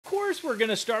First, we're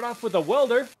gonna start off with a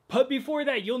welder, but before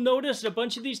that, you'll notice a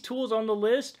bunch of these tools on the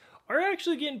list are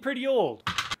actually getting pretty old.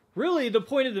 Really, the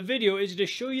point of the video is to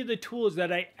show you the tools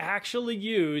that I actually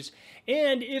use,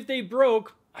 and if they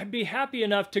broke, I'd be happy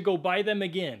enough to go buy them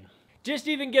again. Just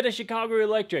even get a Chicago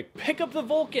Electric, pick up the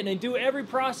Vulcan and do every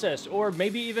process, or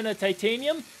maybe even a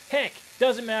titanium. Heck,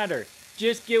 doesn't matter.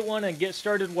 Just get one and get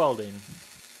started welding.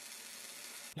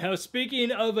 Now,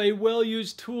 speaking of a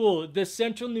well-used tool, the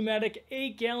Central Pneumatic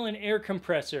 8-gallon air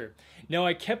compressor. Now,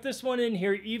 I kept this one in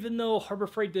here even though Harbor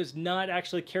Freight does not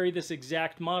actually carry this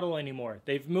exact model anymore.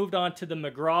 They've moved on to the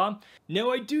McGraw.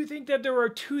 Now, I do think that there are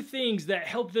two things that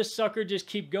help this sucker just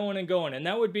keep going and going, and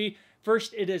that would be,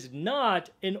 first, it is not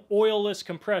an oilless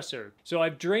compressor. So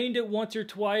I've drained it once or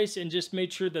twice and just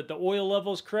made sure that the oil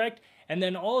level is correct, and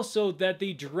then also that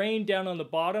the drain down on the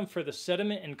bottom for the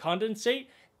sediment and condensate,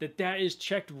 that is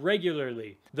checked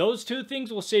regularly. Those two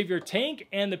things will save your tank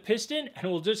and the piston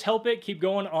and will just help it keep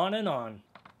going on and on.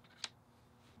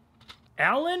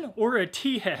 Allen or a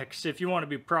T-Hex if you want to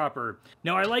be proper.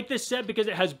 Now, I like this set because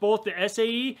it has both the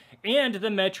SAE and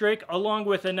the metric along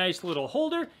with a nice little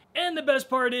holder, and the best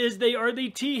part is they are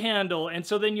the T-handle, and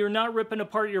so then you're not ripping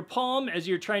apart your palm as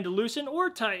you're trying to loosen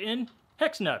or tighten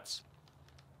hex nuts.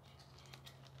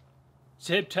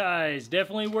 Zip ties,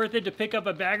 definitely worth it to pick up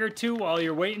a bag or two while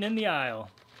you're waiting in the aisle.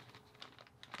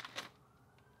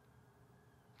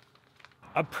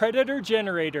 A Predator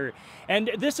generator, and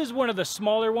this is one of the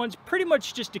smaller ones, pretty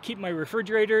much just to keep my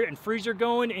refrigerator and freezer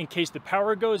going in case the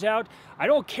power goes out. I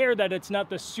don't care that it's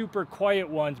not the super quiet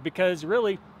ones because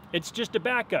really, it's just a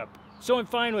backup, so I'm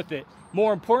fine with it.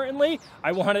 More importantly,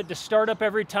 I want it to start up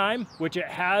every time, which it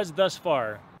has thus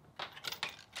far.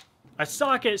 A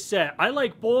socket set. I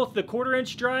like both the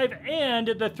 1/4-inch drive and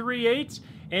the 3/8,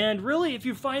 and really, if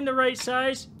you find the right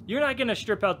size, you're not going to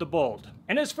strip out the bolt.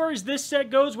 And as far as this set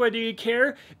goes, whether you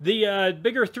care, the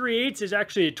bigger 3/8 is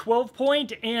actually a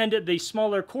 12-point, and the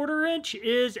smaller 1/4-inch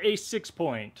is a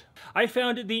 6-point. I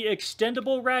found the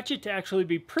extendable ratchet to actually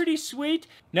be pretty sweet.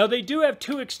 Now, they do have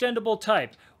two extendable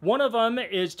type. One of them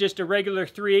is just a regular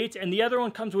 3/8, and the other one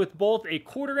comes with both a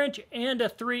 1/4-inch and a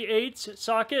 3/8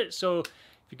 socket, so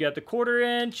if you got the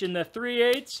 1/4-inch and the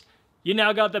 3/8, you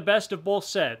now got the best of both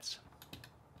sets.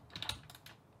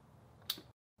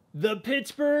 The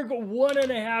Pittsburgh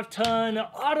 1.5-ton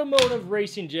Automotive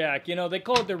racing jack. You know, they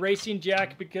call it the racing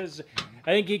jack because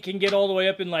I think it can get all the way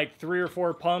up in like 3 or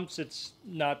 4 pumps. It's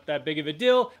not that big of a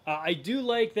deal. I do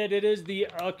like that it is the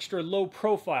extra low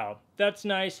profile. That's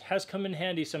nice, has come in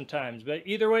handy sometimes. But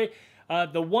either way,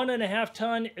 the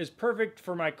 1.5-ton is perfect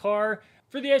for my car.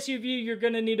 For the SUV, you're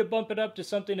going to need to bump it up to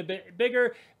something a bit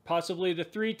bigger, possibly the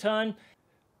 3-ton.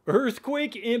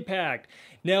 Earthquake impact.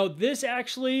 Now, this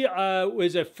actually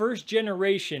was a first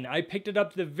generation. I picked it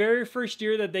up the very first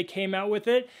year that they came out with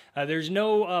it. There's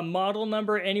no model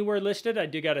number anywhere listed. I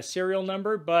did got a serial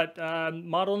number, but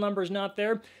model number is not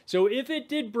there. So if it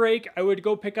did break, I would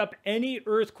go pick up any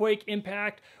earthquake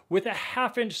impact with a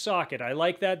 1/2-inch socket. I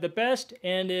like that the best,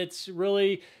 and it's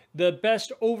really the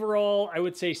best overall, I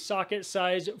would say, socket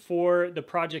size for the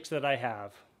projects that I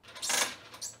have.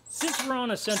 Since we're on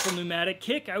a Central Pneumatic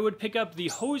kick, I would pick up the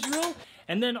hose reel,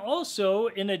 and then also,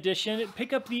 in addition,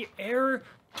 pick up the air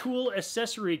tool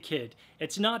accessory kit.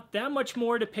 It's not that much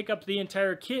more to pick up the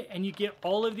entire kit, and you get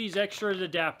all of these extra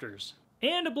adapters.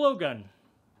 And a blowgun.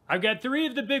 I've got 3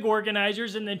 of the big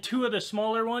organizers and then 2 of the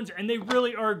smaller ones, and they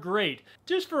really are great.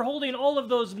 Just for holding all of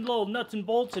those little nuts and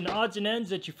bolts and odds and ends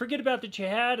that you forget about that you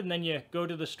had, and then you go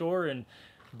to the store and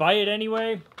buy it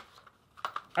anyway.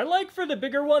 I like for the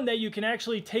bigger one that you can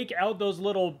actually take out those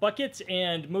little buckets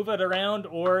and move it around,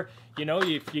 or, you know,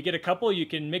 if you get a couple, you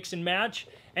can mix and match.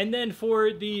 And then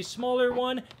for the smaller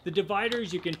one, the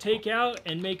dividers you can take out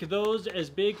and make those as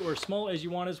big or small as you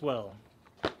want as well.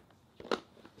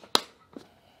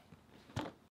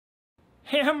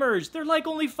 Hammers, they're like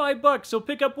only $5, so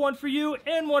pick up one for you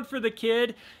and one for the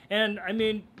kid. And I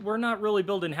mean, we're not really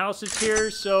building houses here,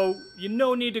 so you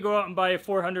no need to go out and buy a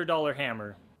 $400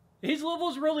 hammer. These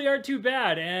levels really aren't too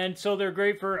bad, and so they're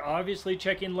great for obviously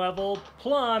checking level,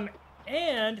 plumb,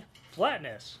 and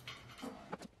flatness.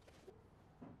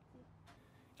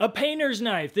 A painter's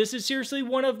knife. This is seriously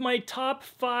one of my top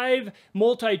 5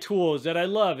 multi-tools that I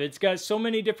love. It's got so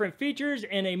many different features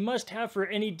and a must-have for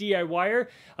any DIYer.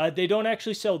 They don't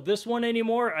actually sell this one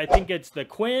anymore. I think it's the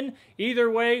Quinn. Either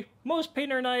way, most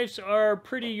painter knives are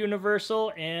pretty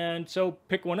universal, and so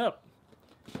pick one up.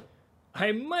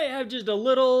 I might have just a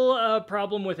little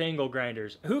problem with angle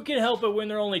grinders. Who can help it when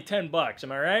they're only 10 bucks,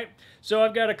 am I right? So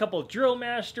I've got a couple Drill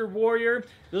Master Warrior.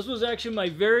 This was actually my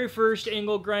very first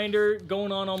angle grinder,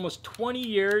 going on almost 20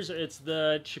 years. It's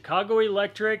the Chicago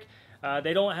Electric.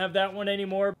 They don't have that one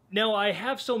anymore. Now I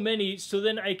have so many, so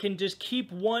then I can just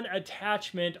keep one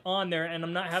attachment on there and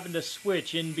I'm not having to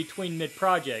switch in between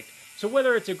mid-project. So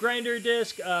whether it's a grinder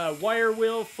disc, wire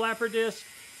wheel, flapper disc,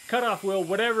 cutoff wheel,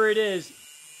 whatever it is,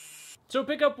 so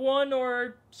pick up one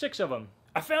or 6 of them.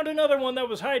 I found another one that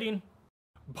was hiding.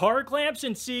 Bar clamps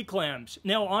and C-clamps.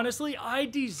 Now honestly, I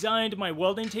designed my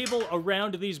welding table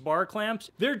around these bar clamps.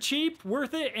 They're cheap,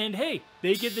 worth it, and hey,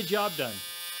 they get the job done.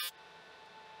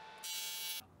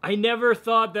 I never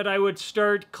thought that I would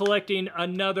start collecting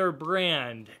another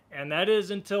brand, and that is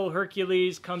until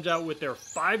Hercules comes out with their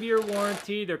 5-year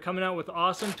warranty. They're coming out with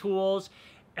awesome tools,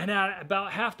 and at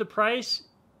about half the price,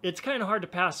 it's kind of hard to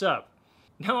pass up.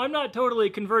 Now, I'm not totally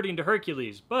converting to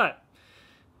Hercules, but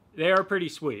they are pretty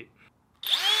sweet.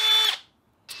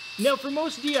 Now, for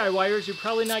most DIYers, you're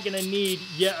probably not going to need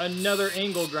yet another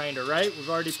angle grinder, right? We've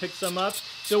already picked some up.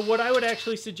 So what I would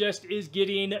actually suggest is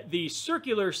getting the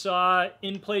circular saw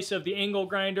in place of the angle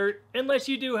grinder, unless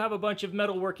you do have a bunch of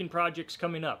metalworking projects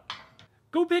coming up.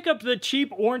 Go pick up the cheap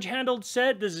orange-handled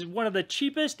set. This is one of the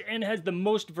cheapest and has the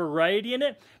most variety in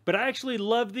it, but I actually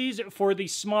love these for the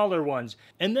smaller ones.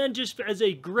 And then just as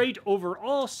a great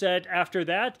overall set after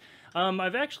that,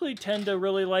 I've actually tend to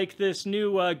really like this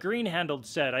new green-handled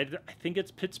set. I think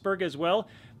it's Pittsburgh as well,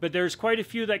 but there's quite a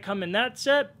few that come in that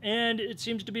set, and it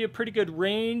seems to be a pretty good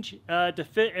range to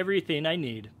fit everything I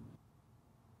need.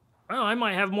 Oh, I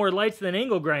might have more lights than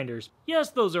angle grinders. Yes,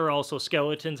 those are also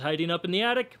skeletons hiding up in the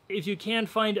attic. If you can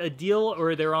find a deal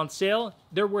or they're on sale,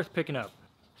 they're worth picking up.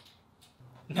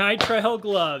 Nitrile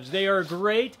Gloves. They are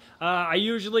great. I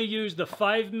usually use the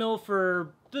 5mm for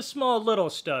the small little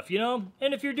stuff, you know?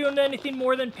 And if you're doing anything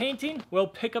more than painting, well,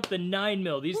 pick up the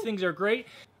 9mm. These things are great.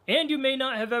 And you may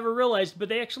not have ever realized, but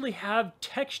they actually have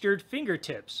textured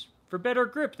fingertips. For better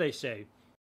grip, they say.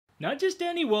 Not just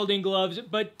any welding gloves,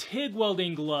 but TIG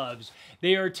welding gloves.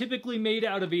 They are typically made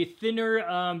out of a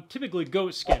thinner, typically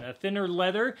goat skin, a thinner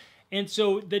leather. And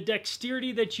so the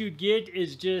dexterity that you get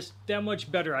is just that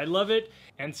much better. I love it.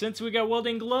 And since we got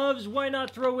welding gloves, why not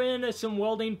throw in some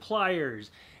welding pliers?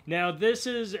 Now this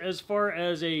is as far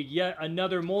as yet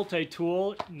another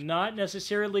multi-tool, not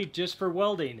necessarily just for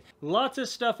welding. Lots of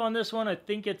stuff on this one. I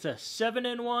think it's a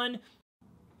 7-in-1.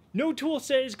 No tool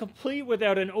set is complete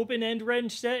without an open-end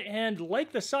wrench set, and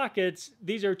like the sockets,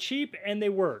 these are cheap and they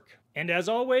work. And as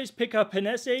always, pick up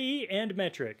an SAE and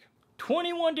metric.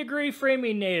 21-degree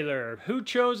framing nailer. Who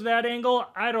chose that angle?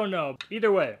 I don't know.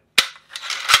 Either way.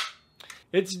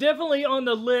 It's definitely on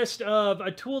the list of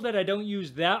a tool that I don't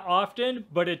use that often,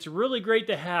 but it's really great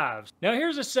to have. Now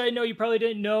here's a side note you probably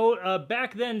didn't know.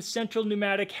 Back then, Central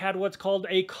Pneumatic had what's called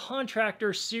a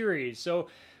contractor series. So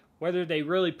whether they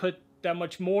really put that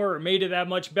much more or made it that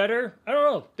much better, I don't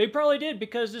know. They probably did,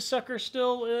 because this sucker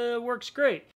still works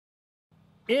great.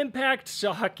 Impact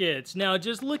sockets. Now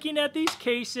just looking at these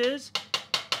cases,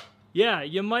 yeah,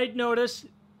 you might notice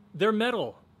they're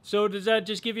metal. So does that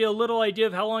just give you a little idea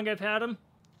of how long I've had them?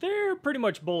 They're pretty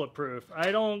much bulletproof.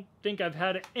 I don't think I've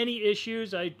had any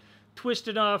issues. I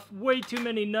twisted off way too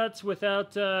many nuts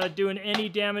without doing any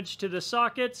damage to the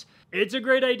sockets. It's a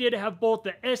great idea to have both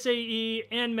the SAE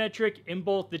and metric in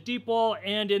both the deep wall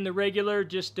and in the regular,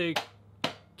 just to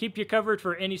keep you covered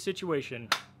for any situation.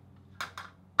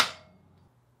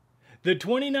 The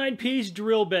 29-piece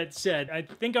drill bit set. I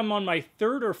think I'm on my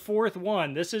 3rd or 4th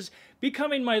one. This is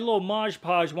becoming my little Mod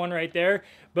Podge one right there.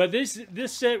 But this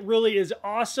set really is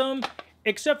awesome,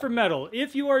 except for metal.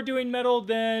 If you are doing metal,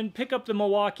 then pick up the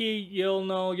Milwaukee.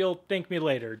 You'll thank me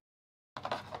later.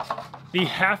 The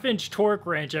 1/2-inch torque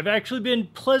wrench. I've actually been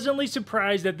pleasantly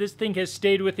surprised that this thing has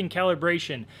stayed within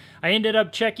calibration. I ended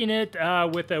up checking it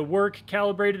with a work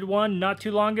calibrated one not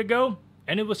too long ago,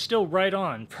 and it was still right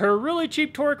on. For a really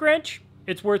cheap torque wrench,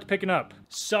 it's worth picking up.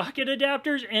 Socket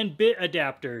adapters and bit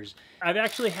adapters. I've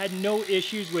actually had no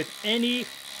issues with any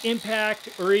impact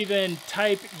or even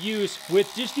type use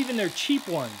with just even their cheap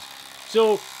ones.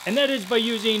 So, and that is by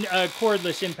using a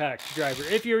cordless impact driver.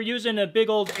 If you're using a big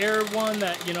old air one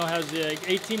that, you know, has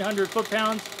 1,800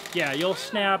 foot-pounds, yeah, you'll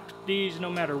snap these no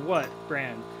matter what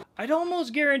brand. I'd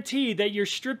almost guarantee that you're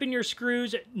stripping your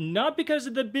screws, not because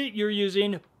of the bit you're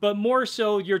using, but more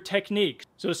so your technique.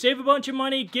 So save a bunch of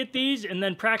money, get these, and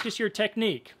then practice your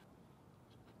technique.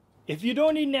 If you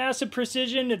don't need NASA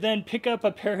precision, then pick up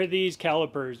a pair of these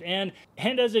calipers. And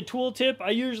as a tool tip,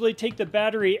 I usually take the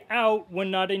battery out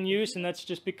when not in use, and that's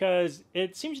just because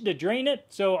it seems to drain it,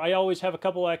 so I always have a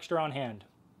couple extra on hand.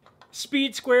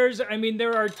 Speed squares, I mean,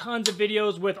 there are tons of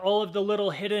videos with all of the little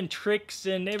hidden tricks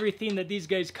and everything that these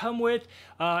guys come with.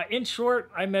 In short,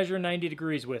 I measure 90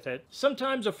 degrees with it.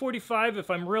 Sometimes a 45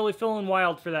 if I'm really feeling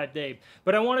wild for that day.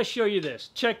 But I want to show you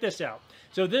this. Check this out.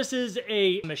 So this is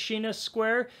a machinist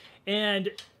square, and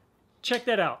check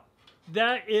that out.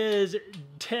 That is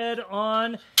dead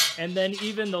on, and then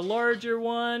even the larger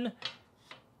one,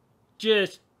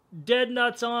 just dead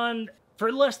nuts on.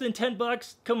 For less than 10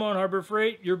 bucks, come on Harbor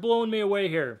Freight, you're blowing me away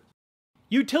here.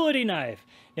 Utility knife.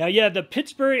 Now yeah, the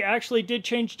Pittsburgh actually did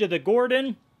change to the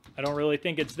Gordon. I don't really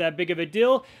think it's that big of a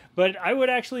deal, but I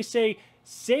would actually say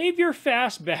save your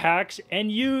fastbacks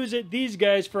and use these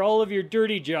guys for all of your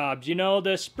dirty jobs, you know,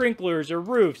 the sprinklers or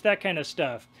roofs, that kind of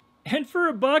stuff. And for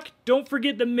a buck, don't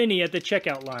forget the mini at the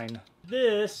checkout line.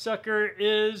 This sucker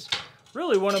is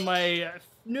really one of my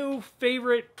new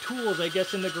favorite tools, I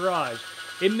guess, in the garage.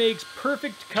 It makes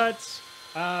perfect cuts.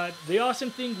 The awesome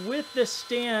thing with the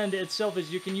stand itself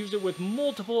is you can use it with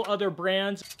multiple other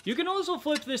brands. You can also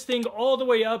flip this thing all the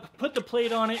way up, put the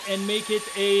plate on it, and make it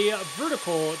a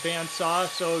vertical bandsaw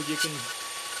so you can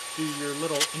do your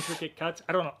little intricate cuts.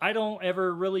 I don't know. I don't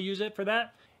ever really use it for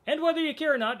that. And whether you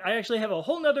care or not, I actually have a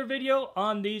whole nother video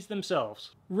on these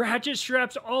themselves. Ratchet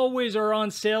straps always are on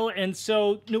sale, and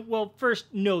so, well, first,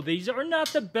 no, these are not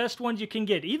the best ones you can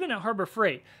get, even at Harbor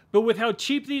Freight. But with how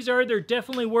cheap these are, they're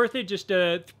definitely worth it just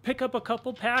to pick up a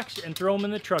couple packs and throw them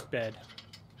in the truck bed.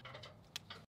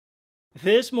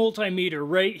 This multimeter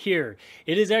right here,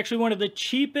 it is actually one of the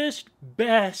cheapest,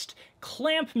 best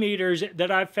clamp meters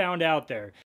that I've found out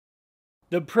there.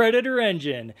 The Predator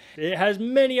engine. It has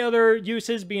many other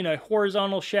uses, being a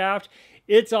horizontal shaft.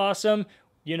 It's awesome.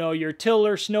 You know, your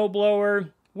tiller,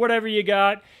 snowblower, whatever you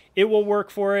got, it will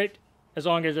work for it as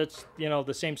long as it's, you know,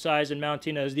 the same size and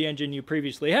mounting as the engine you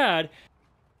previously had.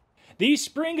 The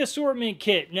spring assortment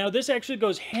kit. Now this actually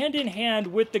goes hand in hand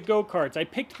with the go-karts. I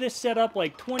picked this set up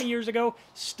like 20 years ago,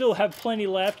 still have plenty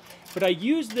left, but I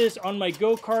use this on my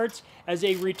go-karts as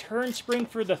a return spring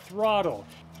for the throttle.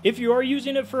 If you are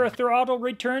using it for a throttle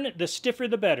return, the stiffer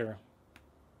the better.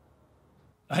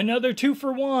 Another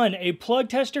 2-for-1, a plug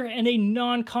tester and a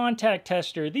non-contact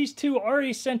tester. These two are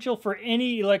essential for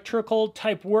any electrical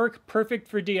type work, perfect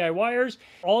for DIYers.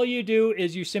 All you do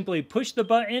is you simply push the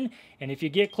button, and if you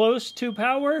get close to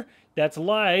power, that's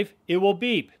live, it will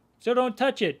beep. So don't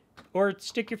touch it or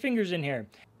stick your fingers in here.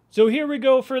 So here we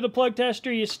go for the plug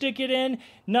tester. You stick it in,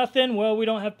 nothing. Well, we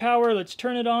don't have power. Let's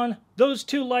turn it on. Those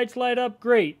two lights light up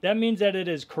great. That means that it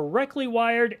is correctly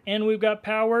wired and we've got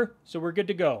power, so we're good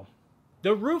to go.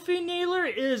 The roofing nailer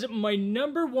is my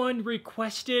 #1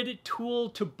 requested tool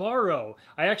to borrow.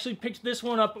 I actually picked this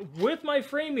one up with my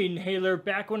framing nailer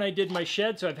back when I did my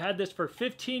shed, so I've had this for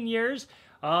 15 years.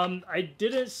 I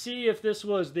didn't see if this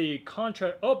was the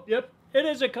contract. Oh, yep. It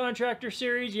is a contractor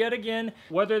series yet again.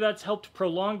 Whether that's helped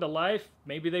prolong the life,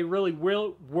 maybe they really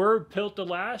were built to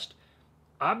last.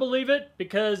 I believe it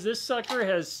because this sucker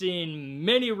has seen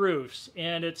many roofs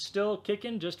and it's still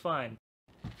kicking just fine.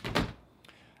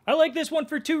 I like this one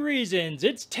for 2 reasons.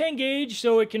 It's 10 gauge,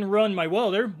 so it can run my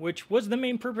welder, which was the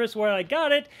main purpose why I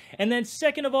got it. And then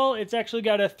second of all, it's actually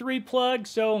got a 3 plug,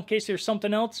 so in case there's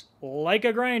something else, like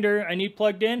a grinder, I need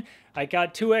plugged in, I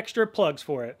got 2 extra plugs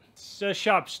for it. It's a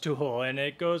shop's tool, and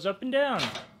it goes up and down.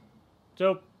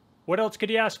 So, what else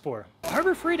could you ask for?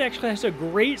 Harbor Freight actually has a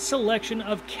great selection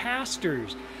of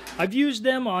casters. I've used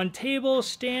them on tables,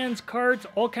 stands, carts,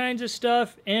 all kinds of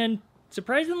stuff, and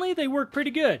surprisingly, they work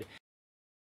pretty good.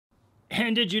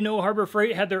 And did you know Harbor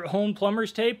Freight had their own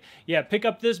plumber's tape? Yeah, pick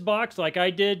up this box like I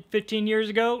did 15 years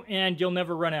ago, and you'll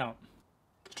never run out.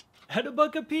 At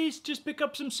 $1 a piece, just pick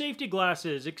up some safety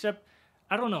glasses, except,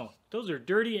 I don't know, those are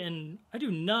dirty, and I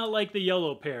do not like the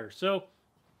yellow pair, so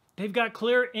they've got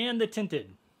clear and the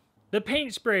tinted. The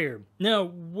paint sprayer. Now,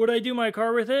 would I do my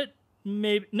car with it?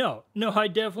 Maybe. No, I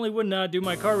definitely would not do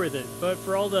my car with it, but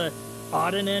for all the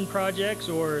odd and end projects,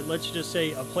 or let's just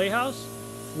say a playhouse,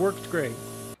 worked great.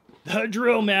 The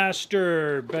Drill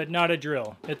Master, but not a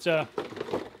drill. It's a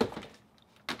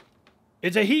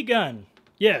heat gun.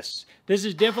 Yes, this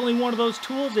is definitely one of those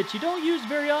tools that you don't use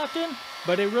very often,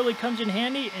 but it really comes in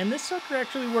handy, and this sucker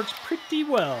actually works pretty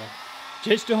well.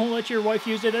 Just don't let your wife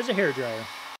use it as a hairdryer.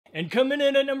 And coming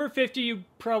in at number 50, you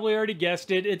probably already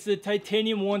guessed it, it's the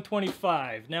Titanium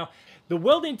 125. Now, the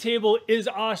welding table is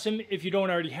awesome if you don't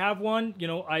already have one. You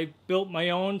know, I built my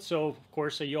own, so of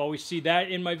course you always see that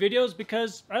in my videos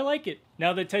because I like it.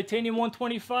 Now, the Titanium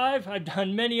 125, I've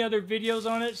done many other videos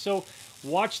on it, so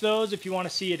watch those if you want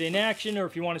to see it in action or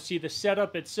if you want to see the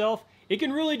setup itself. It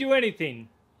can really do anything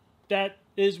that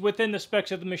is within the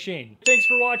specs of the machine. Thanks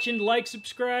for watching. Like,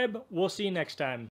 subscribe. We'll see you next time.